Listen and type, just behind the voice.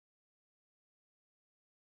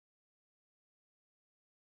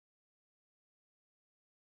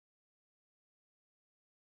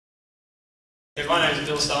Yeah, my name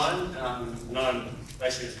is Syme, and I'm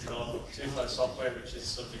basically developed 2Flow software, which has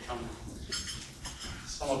sort of become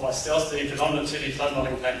somewhat by stealth the predominant 2D flood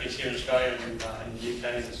modelling package here in Australia and in the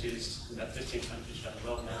UK, and it's used in about 15 countries around the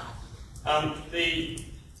world now. The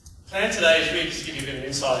plan today is really just to give you a bit of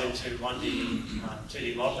insight into 1D,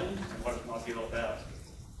 2D modelling and what it might be all about.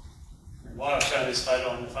 And why I've shown this photo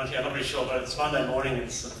on the front here, I'm not really sure, but it's Monday morning and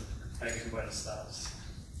it's sort of maybe a good way to start.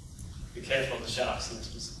 Be careful of the sharks in this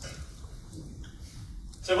business.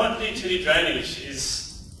 So 1D, 2D drainage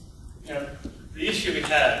is, the issue we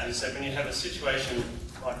have is that when you have a situation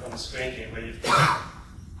like on the screen here where you've got,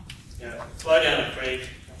 flow down a creek,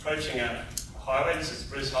 approaching a highway, this is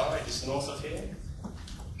Bruce Highway, just north of here,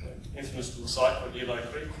 infamous little site called Yellow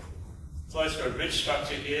Creek. Flows through a bridge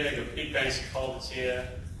structure here, you've got big banks of culverts here,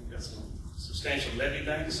 you've got some substantial levee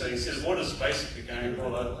banks, so you can see the water's basically going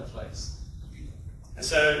all over the place. And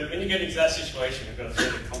so when you get into that situation, you've got a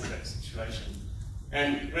fairly complex situation.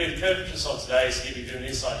 And really the purpose of today is to give you an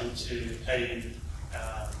insight into how you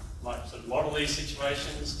might sort of model these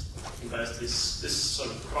situations in both this sort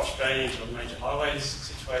of cross drainage or major highways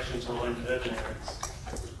situations or in urban areas.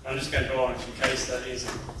 I'm just going to draw on a few case studies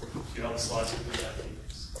and a few other slides with that.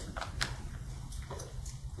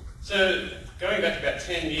 So going back about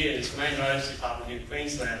 10 years, Main Roads Department in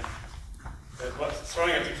Queensland,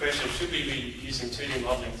 throwing up the question, should we be using 2D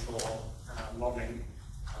modelling for modelling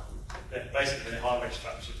basically highway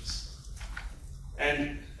structures?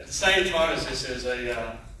 And at the same time as this, there's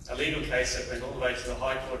a legal case that went all the way to the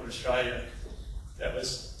High Court of Australia that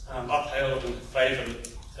was upheld in favour of the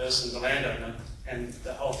person, the landowner, and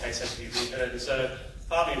the whole case has to be reheard. And so,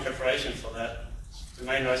 partly in preparation for that, the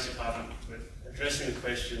Main Roads Department were addressing the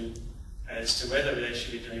question as to whether they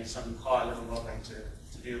should be doing some high-level modelling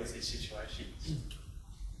to deal with these situations.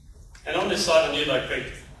 And on this side of Yellow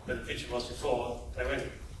Creek, where the picture was before, they went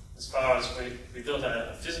as far as we built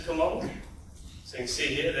a physical model. So you can see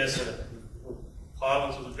here, there's a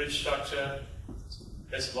pylons of the bridge structure,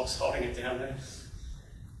 there's blocks holding it down there.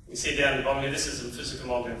 You can see down the bottom here, this is a physical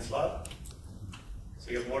model in flood.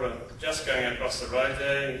 So you've got water just going across the road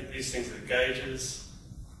there, these things are the gauges.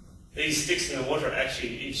 These sticks in the water are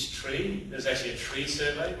actually each tree. There's actually a tree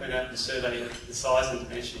survey, went out and surveyed the size and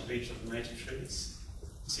dimension of each of the major trees.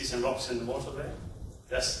 You see some rocks in the water there.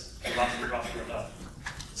 That's rough and rough.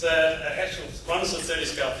 So actual 1:30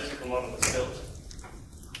 scale physical model was built.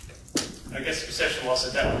 I guess the perception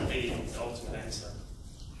was that would be the ultimate answer.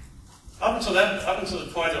 Up until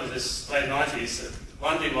the point of this late 90s,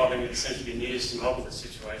 1D modelling had essentially been used to model the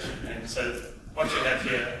situation. And so what you have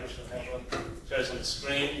here, which shows on the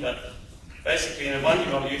screen, but basically in a 1D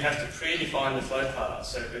model you have to predefine the flow path.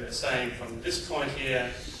 So we're saying from this point here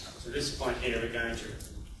to this point here, we're going to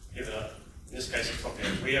give it in this case it's probably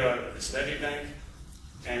a weir over this levee bank.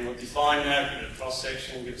 And we'll define that, give it a cross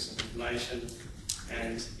section, give it some information.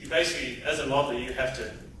 And you basically, as a modeler, you have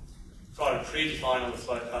to try to predefine all the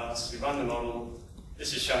flow paths. You run the model.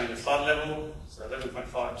 This is showing the flood level, so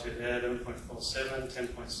 11.52 there, 11.47,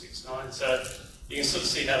 10.69. So you can sort of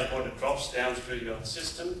see how the water drops down through your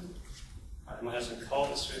system. I might have some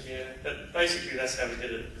culverts through here, but basically that's how we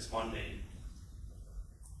did it with 1D.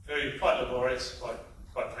 Quite laborious,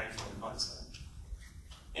 quite painful in hindsight.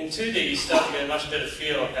 In 2D, you start to get a much better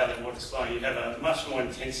feel of how the water's flowing. You have a much more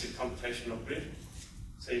intensive computational grid.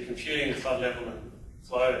 So you're computing the flood level and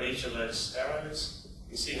flow at each of those arrows.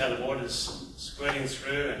 You see how the water's squirting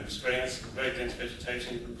through and spreading out some very dense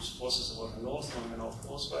vegetation which forces the water north along the North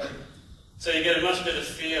Causeway. So you get a much better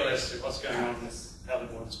feel as to what's going on with how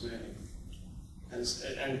the water's moving. And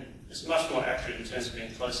it's much more accurate in terms of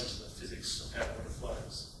being closer to the physics of how the water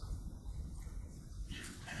flows.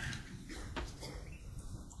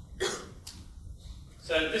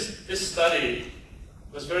 So this study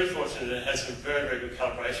was very fortunate that it had some very, very good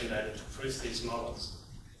calibration data to proof these models.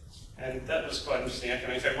 And that was quite interesting.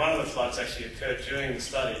 In fact, one of the floods actually occurred during the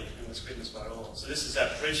study and was witnessed by all. So this is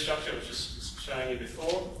that bridge structure which was showing you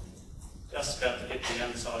before, just about to hit the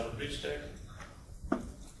underside of the bridge deck.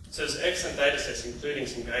 So there's excellent data sets, including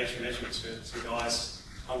some gauge measurements where some guys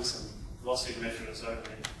hung some velocity measurers over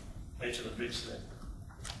the edge of the bridge there.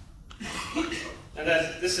 And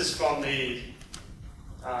this is from the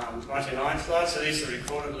 99 flood, so these are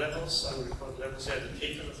recorded levels, unrecorded levels here at the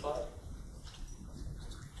peak of the flood.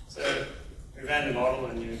 So we ran the model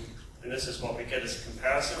and this is what we get as a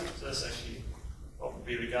comparison. So this is actually what would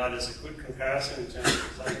be regarded as a good comparison in terms of the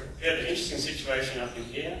flood. We had an interesting situation up in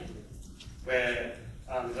here where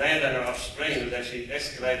the landowner upstream had actually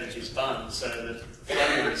excavated his bund so that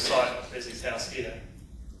flooding on his site, there's his house here,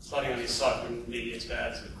 flooding on his site wouldn't be as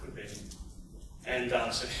bad as it could be. And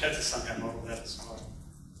so we had to somehow model that as well.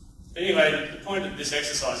 Anyway, the point of this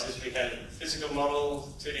exercise is we had physical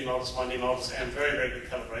model, 2D models, 1D models, and very, very good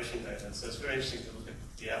calibration data. So it's very interesting to look at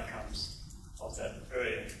the outcomes of that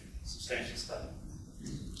very substantial study.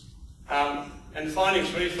 And the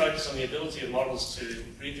findings really focus on the ability of models to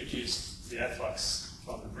reproduce the afflux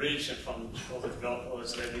from the bridge and from all the developed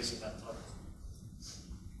orders, levees and that type of thing.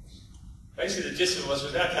 Basically, the gist of it was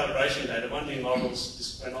without calibration data, 1D models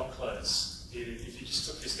just were not close. If you just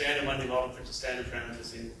took your standard 1D model, put your standard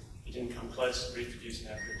parameters in, you didn't come close to reproducing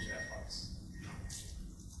that bridge afflux.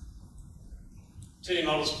 2D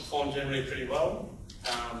models performed generally pretty well,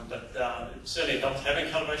 but it certainly helped having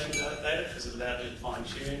calibration data because it allowed you to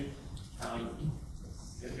fine-tune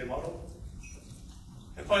your model.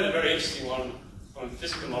 And probably the very interesting one from a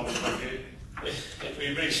physical model point of view, we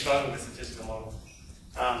really struggled with the physical model.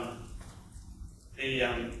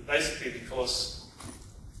 Basically because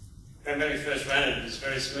when we first ran it, it was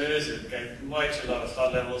very smooth, it gave way too low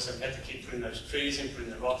flood levels, and we had to keep putting those trees in, putting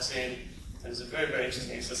the rocks in, and it was a very, very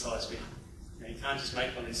interesting exercise. You can't just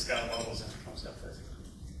make one of these scale models and it comes out perfectly.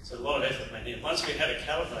 So a lot of effort went in. Once we had it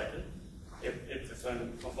calibrated, it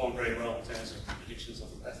performed very well in terms of predictions of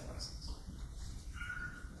the affluxes.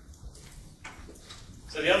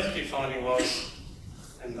 So the other key finding was,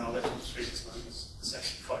 and I'll let you just read this one, it's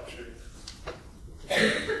actually quite true.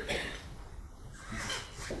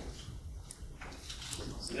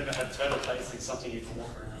 So never had total faith in something you can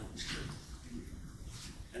walk around.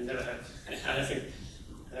 And never had, I think,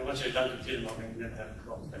 and once you've done computer modeling, you never have a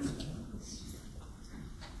problem.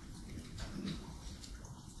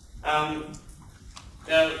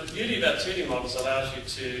 Now, the beauty about 2D models allows you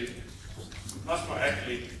to much more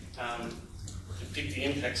accurately predict the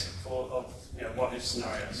impacts of what-if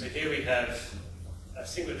scenario. So here we have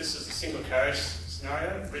this is a single carriage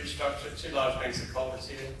scenario, bridge structure, 2 large banks of culverts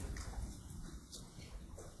here.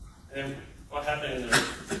 And then what happened in the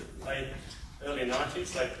early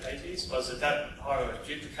 90s, late 80s, was that highway was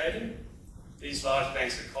duplicated. These large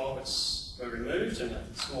banks of culverts were removed and a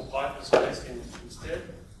small pipe was placed in instead.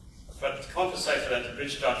 But to compensate for that, the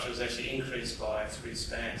bridge structure was actually increased by 3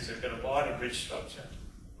 spans. So we've got a wider bridge structure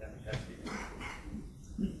than we have here.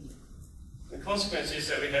 The consequence is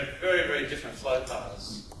that we have very, very different flow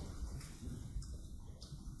paths.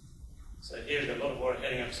 So here we've got a lot of water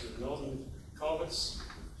heading up to the northern culverts,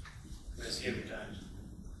 whereas here we don't.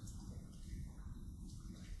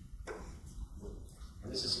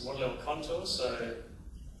 And this is a water level contour, so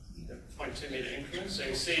the 0.2 metre increments. So you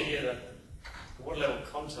can see here that the water level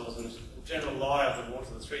contours and the general lie of the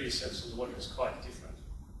water, the 3D surface of the water is quite different.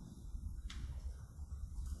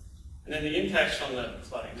 And then the impacts from the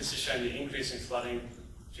flooding. This is showing the increase in flooding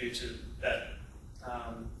due to that.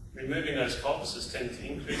 Removing those culverts has tended to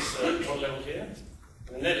increase the water level here.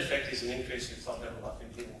 And the net effect is an increase in flood level up in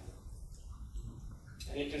here.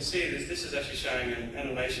 And you can see this is actually showing an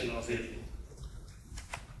animation of the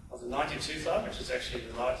 92 flood, which is actually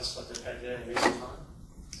the largest flood they've had there in recent time.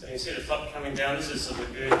 So you can see the flood coming down. This is the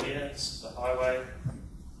lagoon here, this is the highway.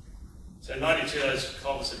 So 92 of those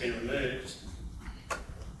culverts have been removed.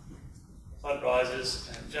 Flood rises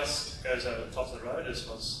and just goes over the top of the road, as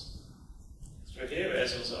was through here,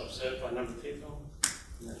 as was observed by a number of people,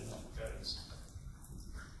 and then it goes.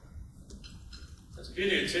 So the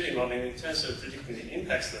beauty of 2D modelling, in terms of predicting the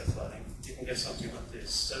impacts of that flooding, you can get something like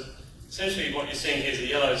this. So essentially what you're seeing here is the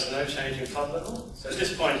yellow is no change in flood level. So at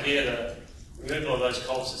this point here, the removal of those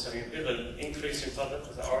culverts is having a bit of an increase in flood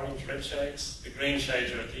level, the orange, red shades. The green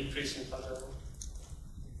shades are a decrease in flood level.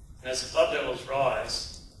 And as the flood levels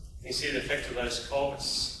rise, you can see the effect of those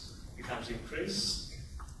culverts becomes increased.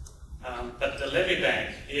 But the levee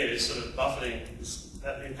bank here is sort of buffeting.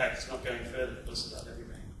 That impact is not going further because of that levee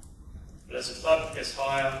bank. But as the flood gets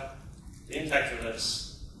higher, the impact of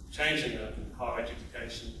this change in the highway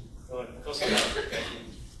duplication, or because of the duplication,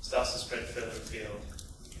 starts to spread further afield,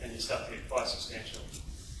 and you start to get quite substantial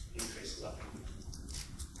increases up.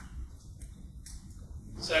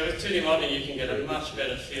 So with 2D modelling, you can get a much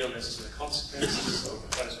better feel as to the consequences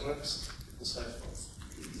of those works and so forth.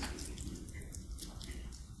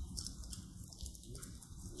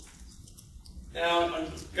 Now, I'm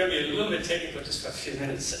going to be a little bit technical just for a few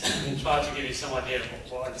minutes and try to give you some idea of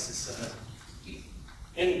why this is.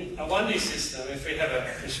 In a 1D system, if we have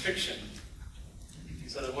a constriction,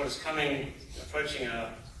 so the water's approaching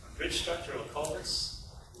a bridge structure or culverts,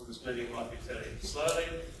 water's moving might be fairly slowly,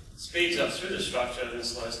 speeds up through the structure and then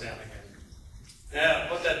slows down again.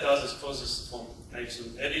 Now, what that does is causes to form maybe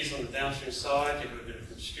some eddies on the downstream side, you have a bit of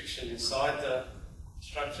constriction inside the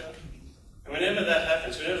structure. And whenever that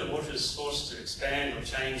happens, whenever the water is forced to expand or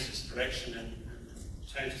change its direction and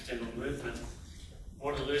change its general movement,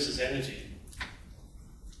 water loses energy.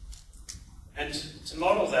 And to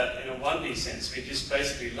model that in a 1D sense, we just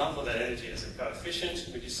basically lump all that energy as a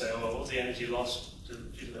coefficient. We just say, oh, all the energy lost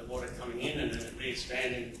due to the water coming in and then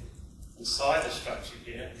re-expanding inside the structure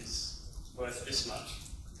here is worth this much.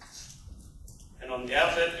 And on the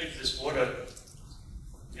outlet, if this water,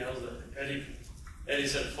 you know, the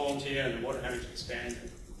eddies that are formed here and the water having to expand,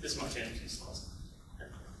 this much energy is lost.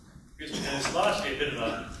 And it's largely a bit of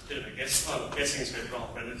a guess. Well, guessing is very wrong,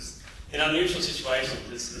 but it's in unusual situations.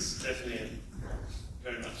 This is definitely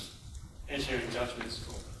very much engineering judgment is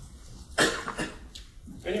called.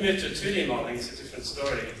 When you move to 2D modelling, it's a different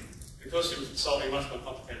story. Because you're solving much more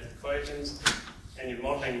complicated equations, and you're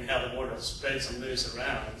modelling how the water spreads and moves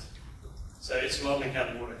around. So it's modelling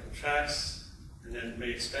how the water contracts and then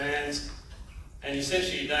re-expands, and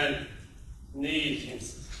essentially you don't need,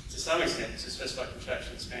 to some extent, to specify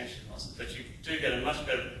contraction expansion losses, but you do get a much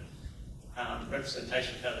better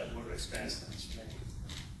representation of how that water expands and expands.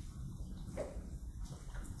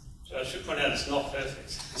 So I should point out it's not perfect.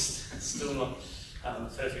 It's still not a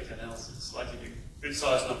perfect analysis. Like if your grid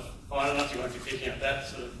size is not fine enough, you won't be picking up that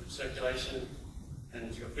sort of circulation. And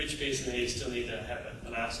if you've got bridge piece in there, you still need to have an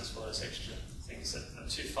analysis for those extra things that are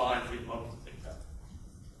too fine for your model to pick up.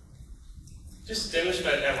 Just to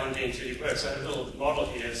demonstrate how 1D and 2D works, I have a little model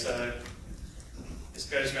here. So this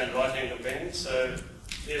goes around a right angle bend. So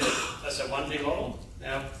here, that's a 1D model.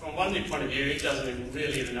 Now, from a 1D point of view, it doesn't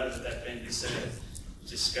really even know that bend is there. It's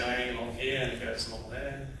just going along here and it goes along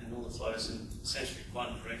there, and all the flows in essentially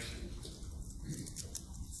one direction.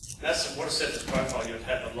 And that's the water surface profile you would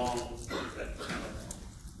have along that channel.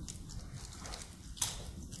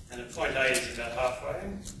 And at point A is about halfway.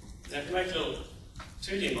 Now if you make a little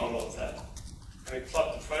 2D model of that, and we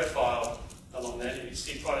plot the profile along there, you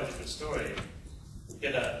see quite a different story. You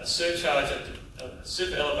get a surcharge at a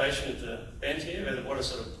super elevation at the bend here, where the water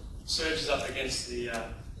sort of surges up against the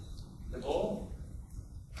ball.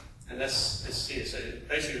 And that's here. So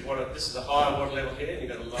basically, this is a higher water level here, and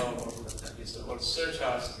you've got a lower water level down here. So the water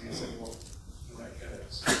surcharges against the wall, and the way it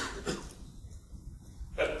goes.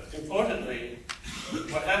 But importantly,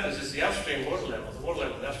 what happens is the upstream water level, the water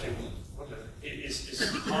level of the upstream water level, is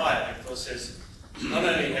higher because there's not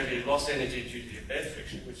only have you lost energy due to your bed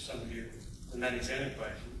friction, which some of you, the Manning-Zern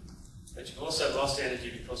equation, but you've also lost energy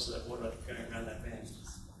because of that water going around that bend.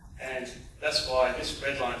 And that's why this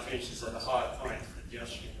red line finishes at a higher point at the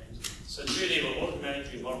upstream end. So 2D will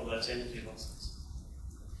automatically model those energy losses.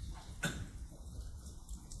 But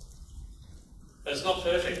it's not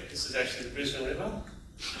perfect. This is actually the Brisbane River.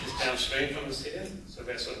 It's downstream from us here, so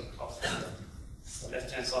we're sort of off the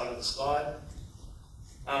left-hand side of the slide.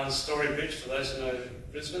 Story Bridge, for those who know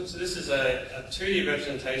Brisbane. So this is a 2D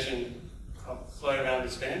representation of flow around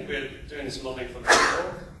this bend. We're doing this modelling for the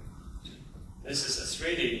floor. This is a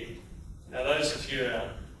 3D. Now those of you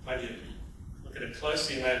maybe look at it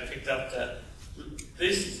closely, you may have picked up that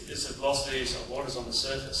this is the velocities of waters on the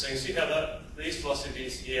surface. So you can see how these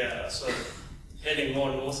velocities here are sort of heading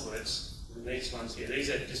more northwards than these ones here. These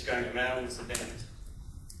are just going around the bend.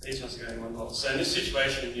 These ones are going one north. So in this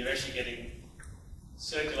situation, you're actually getting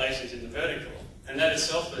circulations in the vertical, and that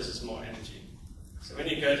itself loses more energy. So when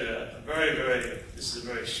you go to a very, this is a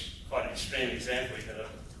very quite extreme example, you've got a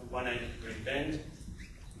 180-degree bend,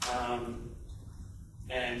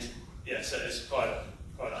 and yeah, so it's quite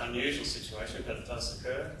an unusual situation, but it does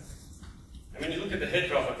occur. And when you look at the head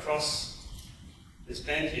drop across this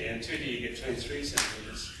bend here, in 2D you get 23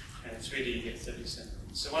 centimetres, and in 3D you get 30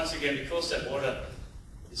 centimetres. So once again, because that water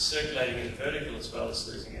is circulating in the vertical as well as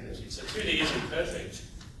losing energy. So 2D isn't perfect,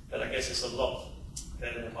 but I guess it's a lot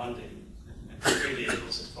better than 1D. And 3D, of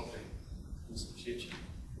course, is probably into the future.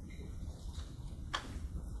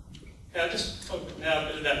 Now, just talk now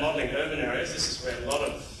a bit about modelling urban areas. This is where a lot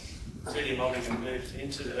of 3D modelling has moved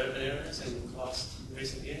into the urban areas in the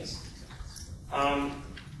recent years.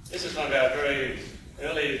 This is one of our very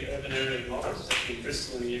early urban area models, it's actually in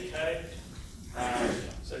Bristol in the UK.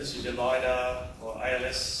 So this is your LiDAR or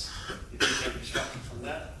ALS, you can construct from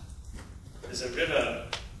that. There's a river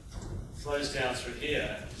that flows down through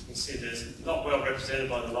here. You can see there's not well represented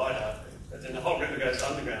by the LiDAR, but then the whole river goes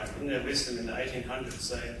underground. In their wisdom in the 1800s,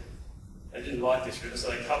 they didn't like this river, so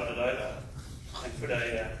they covered it over and put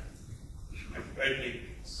a great big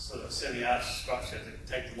sort of semi-arch structure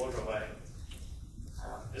to take the water away.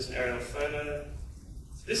 There's an aerial photo.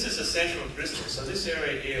 This is the centre of Bristol, so this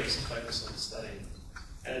area here is the focus of the study.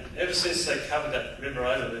 And ever since they covered that river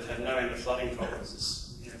over, they've had no end of flooding problems.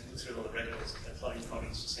 It's, you know, through all the records, they've had flooding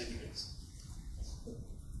problems for centuries.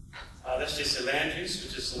 That's just the land use,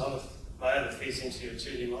 which is another layer that feeds into your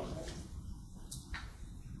 2D model.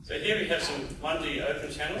 So So here we have some 1D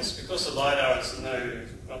open channels. Because the LiDAR is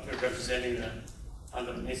not good representing the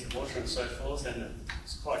underneath the water and so forth, and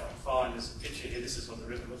it's quite confined. There's a picture here. This is what the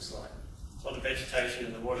river looks like. A lot of vegetation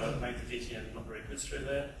in the water make the DTM not very good through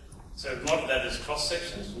there. So we've modeled that as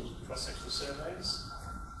cross-sections, cross-section surveys.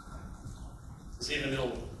 There's even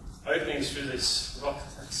little openings through this rock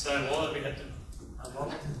stone wall that we had to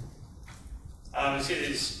model. You see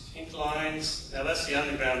these pink lines. Now that's the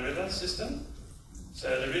underground river system. So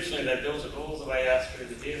originally they built it all the way out through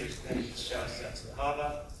to here, which then discharged out to the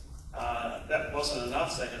harbour. That wasn't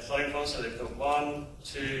enough. They had flooding problems, so they built 1,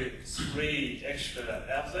 2, 3 extra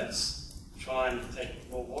outlets to try and take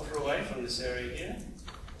more water away from this area here.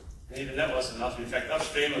 And even that wasn't enough. In fact,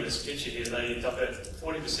 upstream of this picture here, they divert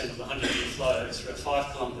 40% of the 100-year flow through a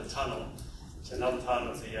 5-kilometre tunnel to another part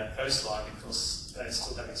of the coastline because they're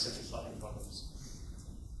still having severe flooding problems.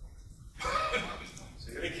 So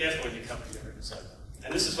you've got to be careful when you cover your rivers over.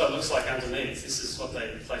 And this is what it looks like underneath. This is what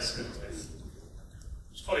they replace the river with.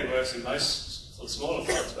 Which probably works in most sort of smaller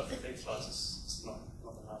floods, but for big floods it's not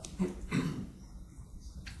enough.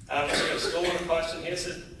 We've got stormwater pipes in here. So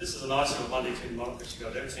this is a nice little 1D, 2D model because you've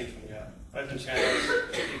got everything from your open channels,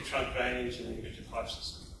 big trunk drainage, and then you've got your pipe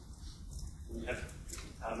system. And you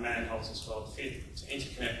have manholes as well to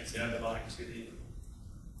interconnect with the overlying 2D.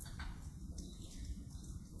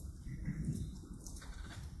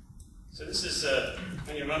 So this is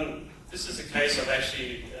when you run. This is a case of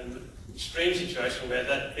actually an extreme situation where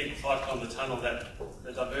that big 5-kilometre tunnel, that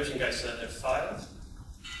the diversion gates that have failed,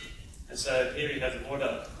 and so here you have the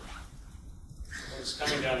water. It's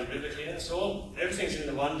coming down the river here. So everything's in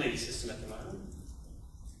the 1D system at the moment.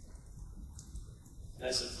 And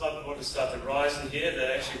as the flood waters start to rise in here,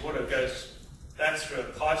 the actually water goes back through a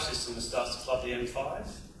pipe system and starts to flood the M5.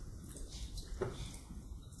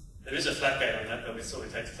 There is a flat gate on that, but we thought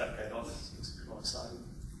we'd take the flat gate off. It looks a bit more exciting.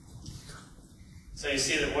 So you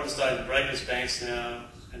see the water starting to break its banks now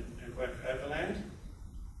and work overland.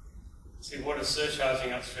 You see water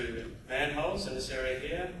surcharging up through manholes in this area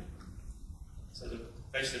here. So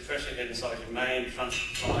basically the pressure head inside your main front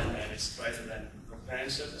line there is greater than the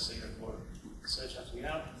land surface, so you have water surcharging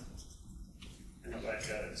out, and away it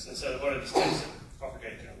goes. And so the water just tends to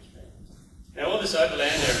propagate down the stream. Now all this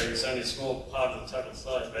overland area is only a small part of the total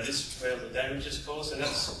flow, but it's where the damage is caused, and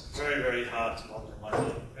that's very, very hard to model in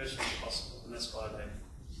 1D, virtually impossible, and that's why they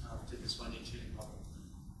did this 1D, 2D model.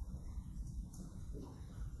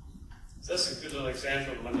 So that's a good little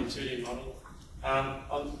example of a 1D, 2D model.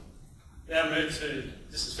 Now move to,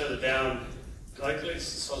 this is further down locally,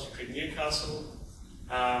 this is Soldier Creek, Newcastle.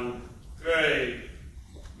 Very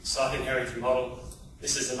exciting area to model.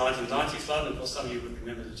 This is the 1990 flood, and of course some of you would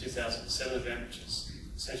remember the 2007 event, which is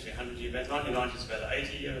essentially a 100-year event. 1990 is about an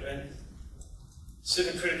 80-year event.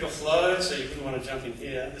 Supercritical flow, so you wouldn't want to jump in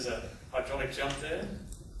here. There's a hydraulic jump there.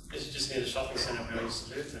 This is just near the shopping centre where I used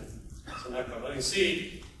to live, and so no problem. You can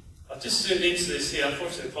see, I've just zoomed into this here.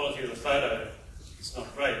 Unfortunately, the quality of the photo is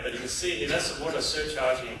not great, but you can see here, that's the water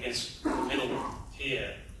surcharging against the middle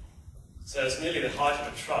here. So it's nearly the height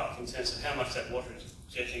of a truck in terms of how much that water is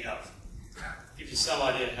jetting up. Gives you some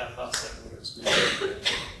idea how fast that water is moving.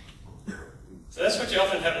 So that's what you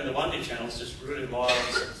often have in the 1D channels, just really wild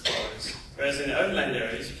sort of flows. Whereas in the overland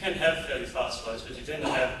areas, you can have fairly fast flows, but you tend to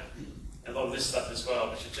have a lot of this stuff as well,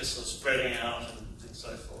 which is just sort of spreading out and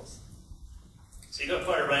so forth. So you've got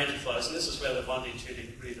quite a range of flows, and this is where the 1D,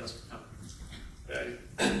 2D really does become very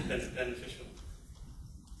beneficial.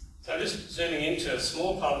 So I'm just zooming into a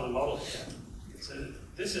small part of the model here. So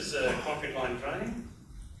this is a concrete line drain,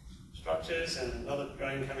 structures, and another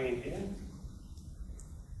drain coming in here.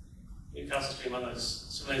 Newcastle's been one of those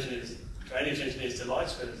civil engineers, drainage engineers'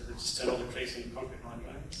 delights, where they just turn all the creeks into concrete line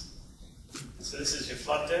drains. And so this is your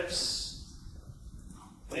flood depths.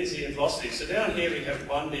 And these are your velocities. So down here we have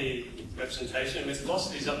 1D representation with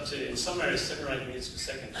velocities up to, in some areas, 7 or 8 meters per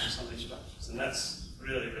second for some of these structures. And that's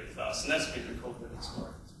really, really fast. And that's been recorded as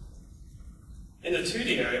well. In the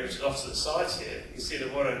 2D area, which is off to the sides here, you can see the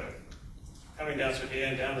water coming down through here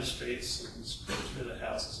and down the streets and through the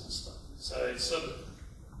houses and stuff. So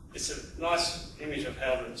it's a nice image of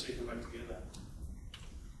how the two can work together.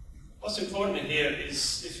 What's important in here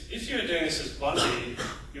is if you're doing this as 1D,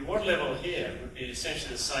 your water level here would be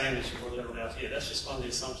essentially the same as your water level out here. That's just one of the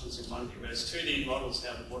assumptions in 1D, whereas 2D models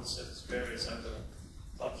how the water surface varies over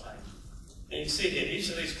the floodplain. And you can see here, each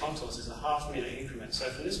of these contours is a half-metre increment. So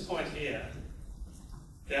from this point here,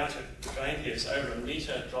 down to the drain here is over a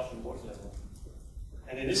metre drop in water level.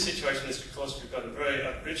 And in this situation, it's because we've got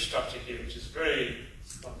a bridge structure here, which is very,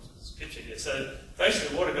 this picture here. So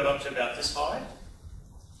basically the water got up to about this high.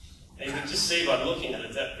 And you can just see by looking at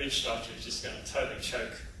it, that bridge structure is just going to totally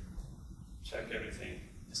choke choke everything.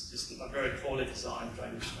 It's just a very poorly designed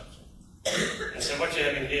drainage structure. And so what you're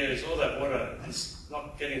having here is all that water is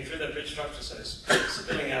not getting through that bridge structure, so it's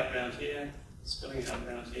spilling out around here, spilling out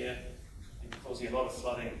around here, and causing a lot of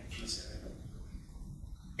flooding in this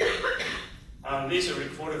area. These are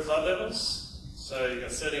recorded flood levels. So you've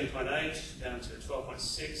got 13.8 down to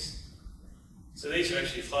 12.6. So these are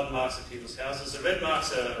actually flood marks of people's houses. The red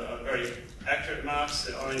marks are very accurate marks.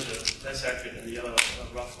 The orange are less accurate, and the yellow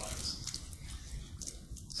are rough ones.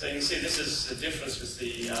 So you can see this is the difference with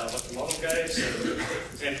the what the model gave. So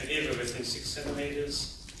for example, here we're within 6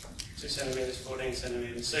 centimetres, 2 centimetres, 14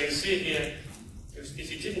 centimetres. So you can see here,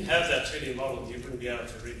 if you didn't have that 2D model, you wouldn't be able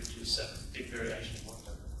to reproduce that big variation of water.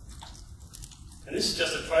 And this is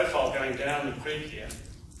just a profile going down the creek here.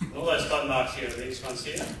 And all those flood marks here are these ones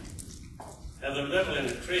here. Now the level in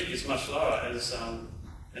the creek is much lower, as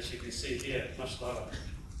you can see here, much lower.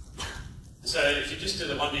 So if you just did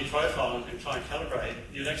a 1D profile and try and calibrate,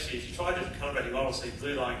 you'd actually, if you tried to calibrate your model so your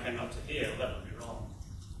blue line came up to here, well, that would be wrong.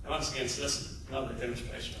 And once again, so this is another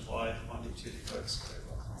demonstration of why 1D, 2D works very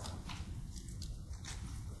well.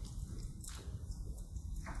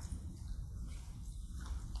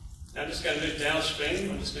 Now I'm just going to move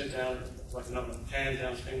downstream. I'll just move down, like another pan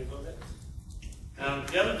downstream a little bit.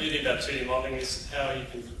 The other beauty about 2D modelling is how you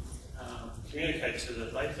can communicate to the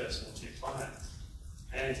layperson, to your client.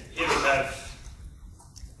 And here we have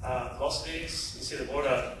velocities. You see the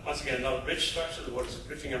water, once again, another bridge structure. The water's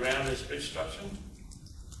drifting around this bridge structure.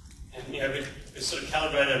 And we've sort of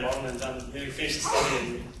calibrated a model and nearly finished the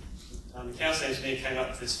study, and the council engineer came up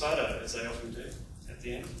with this photo, as they often do at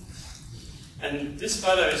the end. And this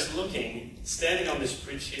photo is standing on this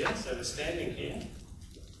bridge here, so we're standing here,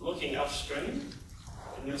 looking upstream,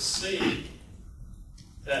 and you'll see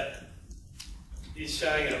that he's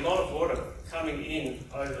showing a lot of water coming in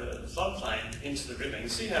over the floodplain into the river. You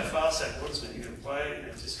see how fast that water's moving away,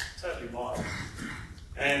 it's just totally wild.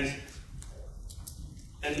 And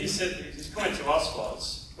he said, his point to us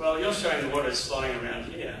was, well, you're showing the water is flowing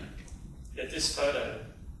around here, yet this photo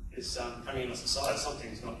is coming in off the side,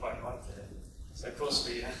 something's not quite right there. So of course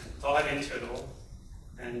we dive into it all,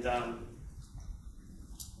 and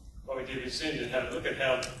what we did, we zoomed in and had a look at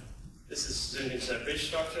how this is zoomed into that bridge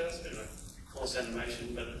structure. It's a bit of a coarse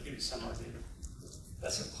animation, but it'll give you some idea.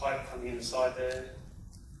 That's a pipe coming in the side there.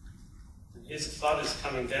 And here's the flood is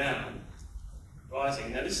coming down,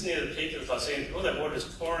 rising. Now this is near the peak of the flood, so all that water is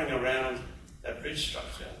pouring around that bridge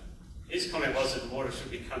structure. His comment was that the water should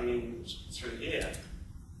be coming in through here.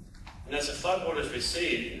 And as the flood waters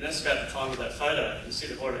recede, and that's about the time of that photo, you see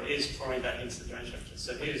the water is pouring back into the drain structure.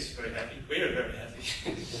 So he was very happy. We were very happy.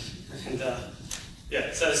 And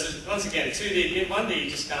yeah, so once again, 2D, in 1D you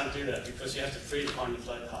just can't do that because you have to predefine your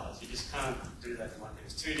flow paths. You just can't do that in 1D.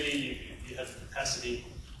 With 2D, you have the capacity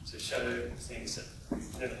to show things that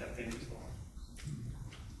never have been before.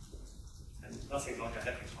 And nothing like a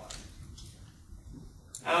happy time.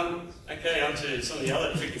 Okay, on to some of the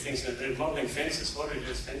other tricky things in modelling fences. What do we do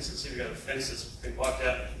with fences? Here we've got a fence that's been wiped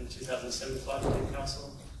out in the 2007 flood in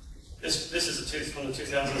Newcastle. This is a tooth from the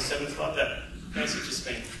 2007 flood. That fence has just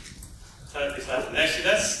been totally flattened. Actually,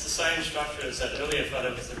 that's the same structure as that earlier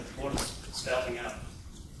photo with the water spouting out.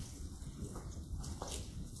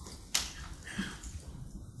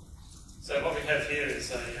 So what we have here is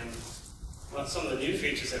some of the new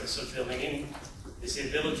features that we're sort of building in is the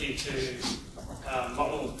ability to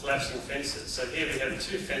model collapsing fences. So here we have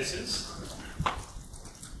two fences.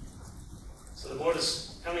 So the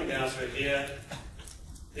water's coming down through here.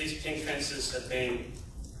 These pink fences have been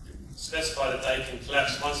specified that they can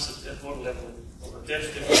collapse once the water level or the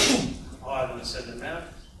depth difference is higher than a certain amount.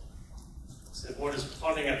 So the water's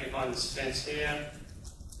ponding up behind this fence here,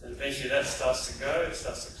 and eventually that starts to go, it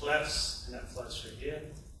starts to collapse, and that flows through here.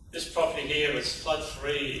 This property here was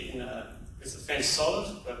flood-free with the fence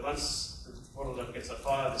solid, but once the water level gets up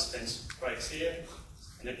higher, this fence breaks here,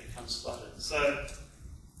 and it becomes flooded. So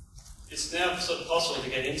it's now sort of possible to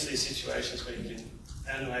get into these situations where you can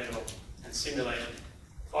animate and simulate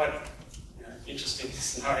quite interesting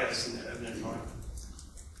scenarios in the urban environment.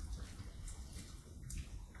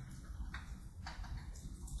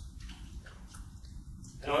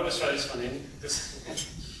 And I always throw this one in, because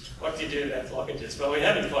what do you do about blockages? Well, we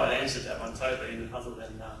haven't quite answered that one totally, other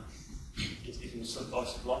than you can sort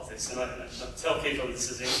of block this. And I tell people this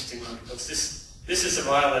is an interesting one, because this is a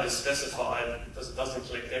rail that is specified because it doesn't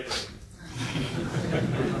collect debris.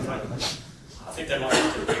 I think they might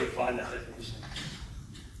have to redefine that definition.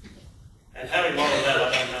 And how we model that, I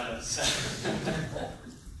don't know. So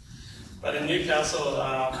but in Newcastle,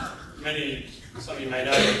 some of you may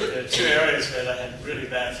know, there are two areas where they had really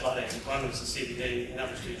bad flooding. One was the CBD, and that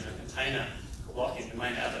was due to a container blocking the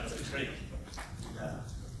main outlet of the creek.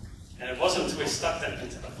 And it wasn't until we stuck that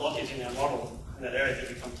into a blockage in our model in that area that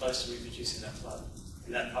we come close to reproducing that flood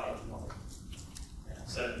in that part of the model.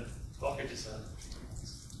 So blockage is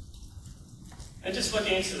And just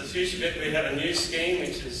looking into the future bit, we have a new scheme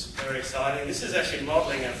which is very exciting. This is actually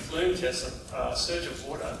modelling a flume test of a surge of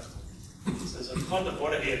water. So there's a pond of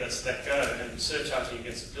water here that's let go and surcharging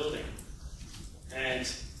against a building. And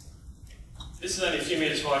this is only a few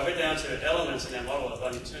metres wide. We're down to elements in our model of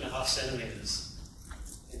only 2.5 centimetres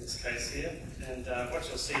in this case here. And what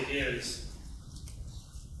you'll see here is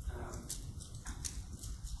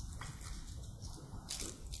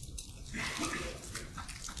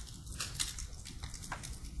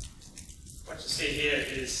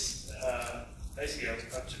basically a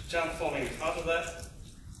jump forming in front of that.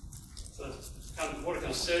 So the water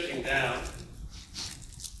comes surging down,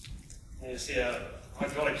 and you see a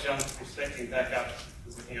hydraulic jump reflecting back up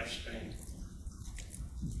and looking upstream.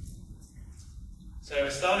 So we're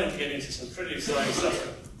starting to get into some pretty exciting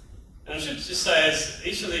stuff. And I should just say, as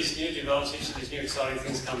each of these new developments, each of these new exciting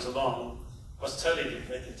things comes along, what's totally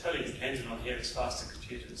dependent on here is faster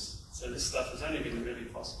computers. So this stuff has only been really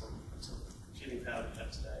possible until the computing power we have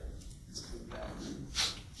today.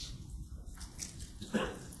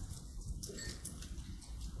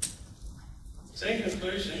 So in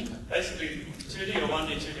conclusion, basically 2D or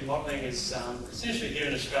 1D, 2D modelling is essentially here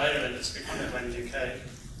in Australia, and it's becoming that way in the UK.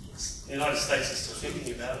 The United States is still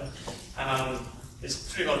thinking about it.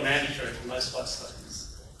 It's pretty well mandatory for most flood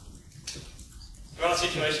studies. There are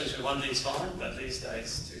situations where 1D is fine, but these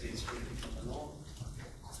days 2D is really become the norm.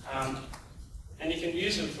 And you can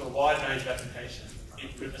use them for a wide range of applications.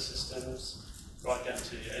 Big river systems, right down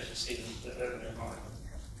to, as you see, the urban environment.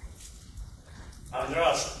 There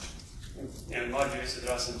are, in my view,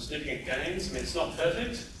 there are some significant gains. I mean, it's not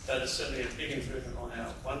perfect, but it's certainly a big improvement on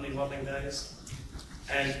our 1D modelling days.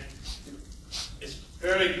 And it's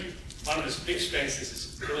one of its big strengths is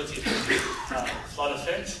its ability to predict flood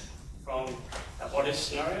effect from a what-if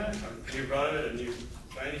scenario, from a new road, a new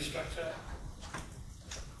drainage structure.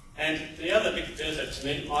 And the other big benefit to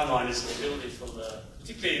me, in my mind, is the ability for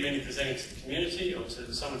particularly when you're presenting to the community or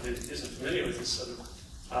to someone who isn't familiar with this sort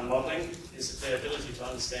of modelling, is their ability to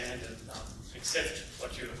understand and accept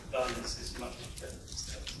what you have done is much, much better.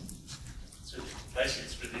 Basically,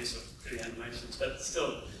 it's produced of pretty animations, but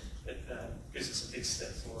still, it gives us a big step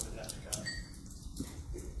forward in that.